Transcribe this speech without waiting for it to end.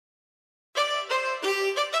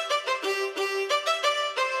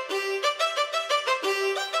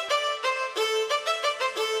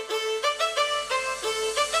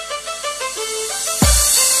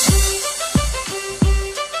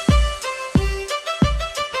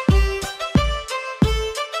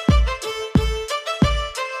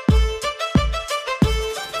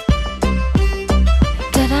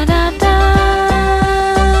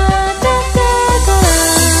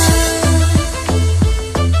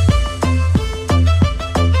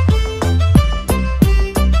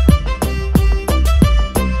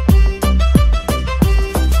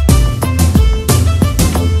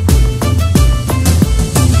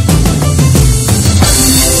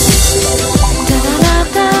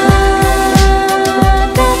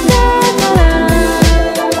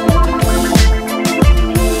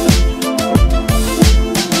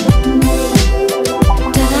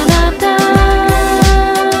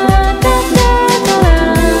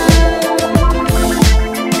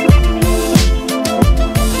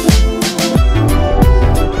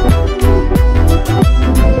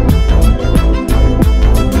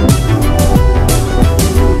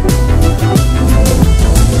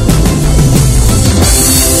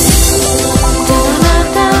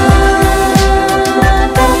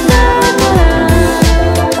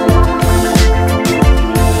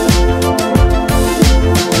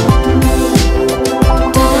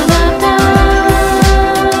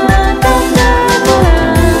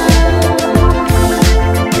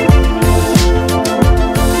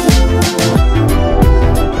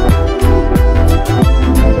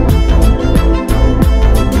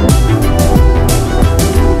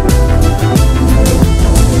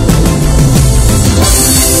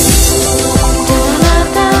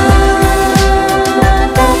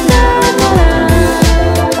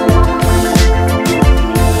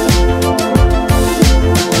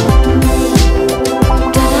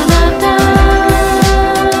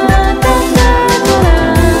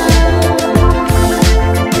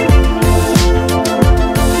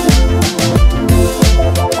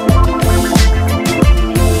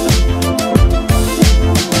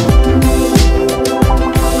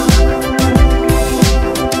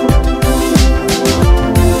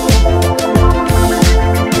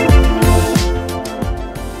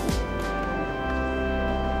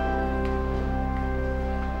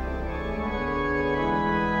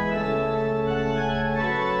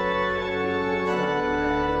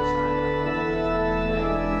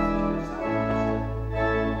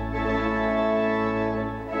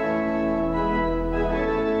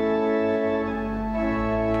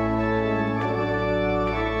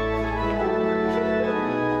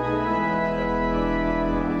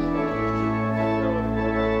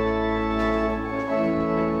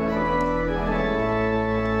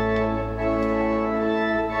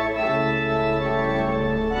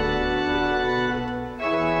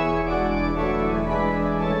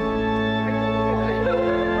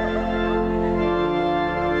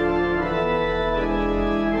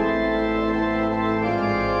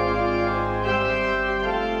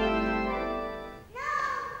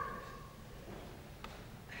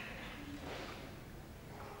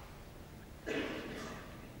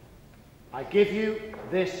I give you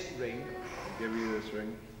this ring.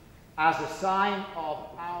 As a sign of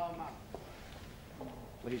our marriage.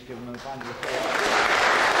 Please give them a round of applause.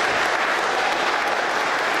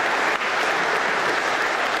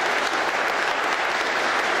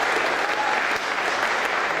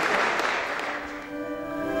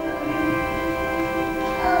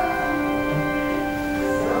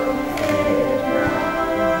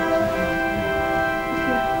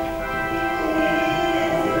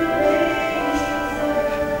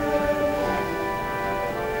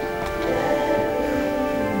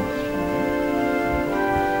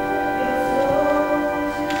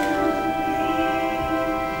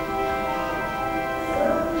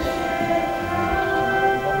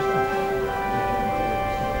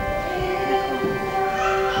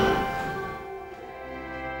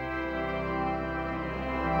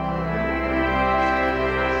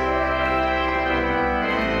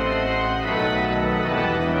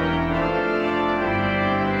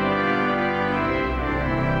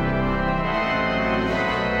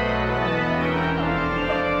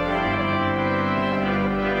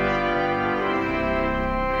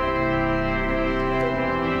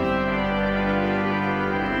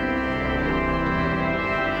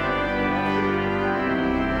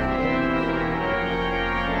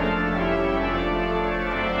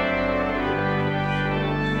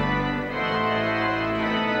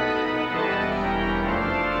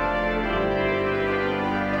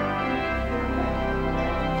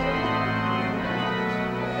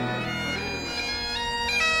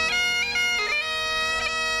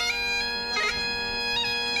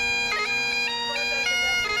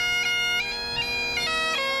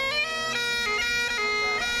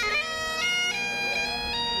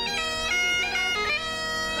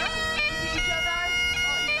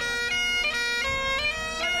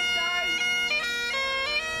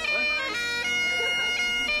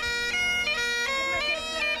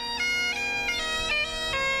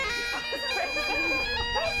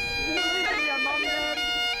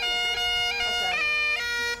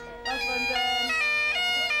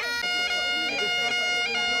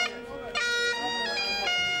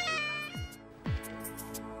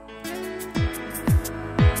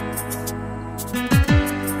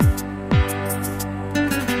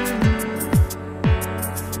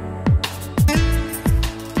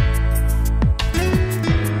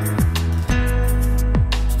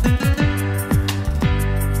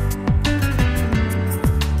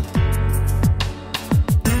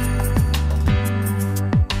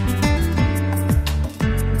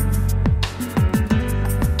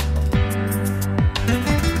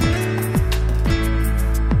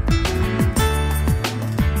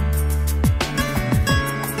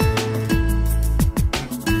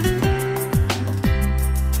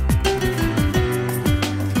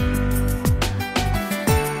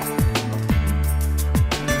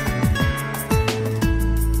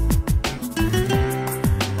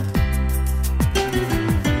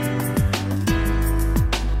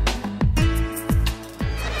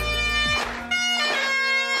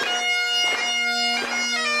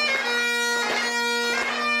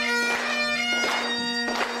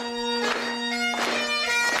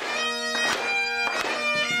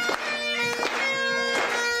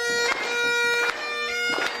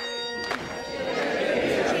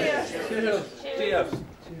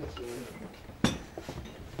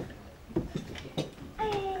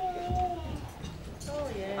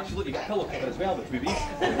 Actually, your pillow cover as well, the boobies.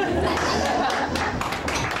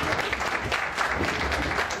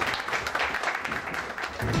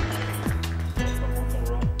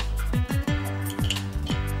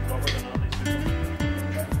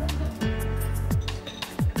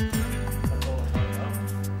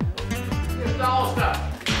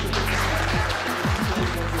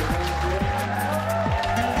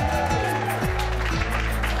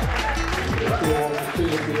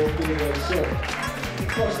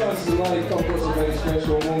 First dance is a live comp, it's a very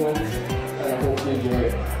special moment, and I hope you enjoy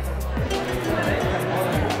it.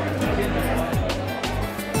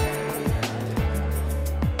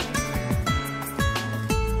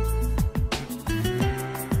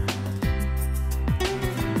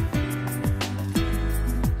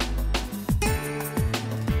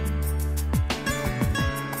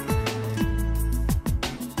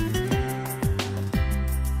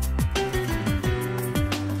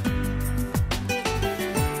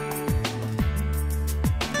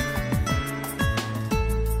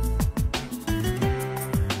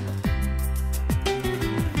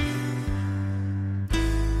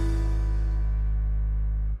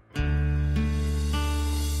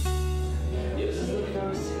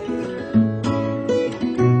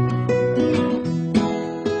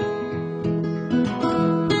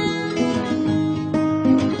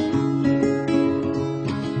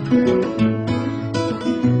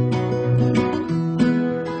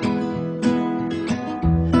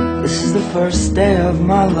 is the first day of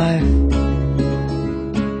my life.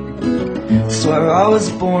 Swear I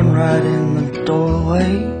was born right in the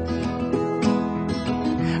doorway.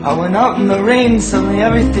 I went out in the rain, suddenly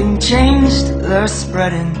everything changed. They're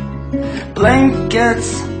spreading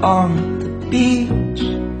blankets on the beach.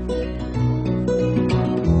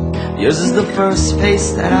 Yours is the first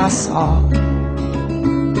face that I saw.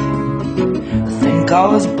 I think I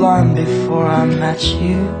was blind before I met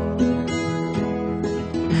you.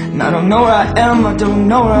 And I don't know where I am, I don't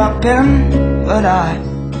know where I've been, but I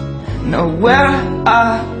know where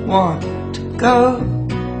I want to go.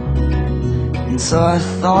 And so I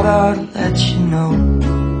thought I'd let you know.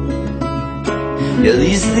 Yeah,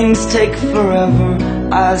 these things take forever,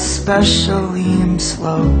 I especially am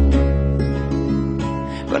slow.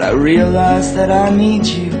 But I realized that I need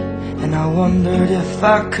you, and I wondered if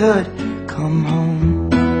I could come home.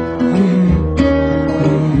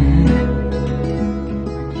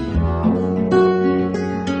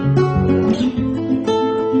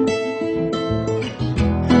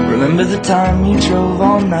 Remember the time you drove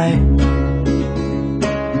all night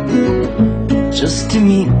just to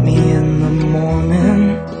meet me in the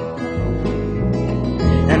morning?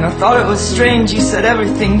 And I thought it was strange, you said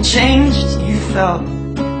everything changed. You felt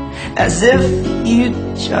as if you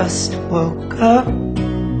just woke up.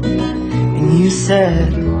 And you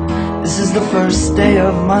said, this is the first day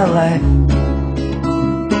of my life.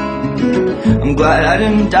 I'm glad I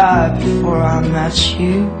didn't die before I met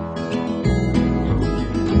you.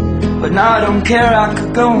 But now I don't care, I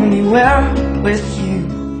could go anywhere with you,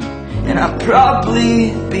 and I'd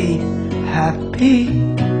probably be happy.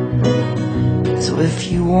 So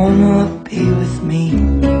if you wanna be with me,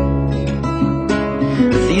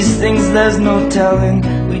 these things there's no telling,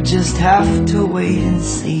 we just have to wait and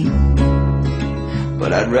see.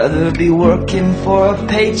 But I'd rather be working for a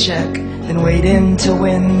paycheck than waiting to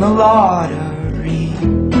win the lottery.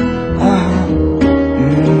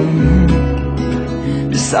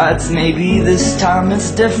 Besides, maybe this time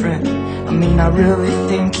it's different. I mean, I really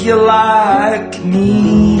think you like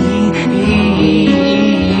me.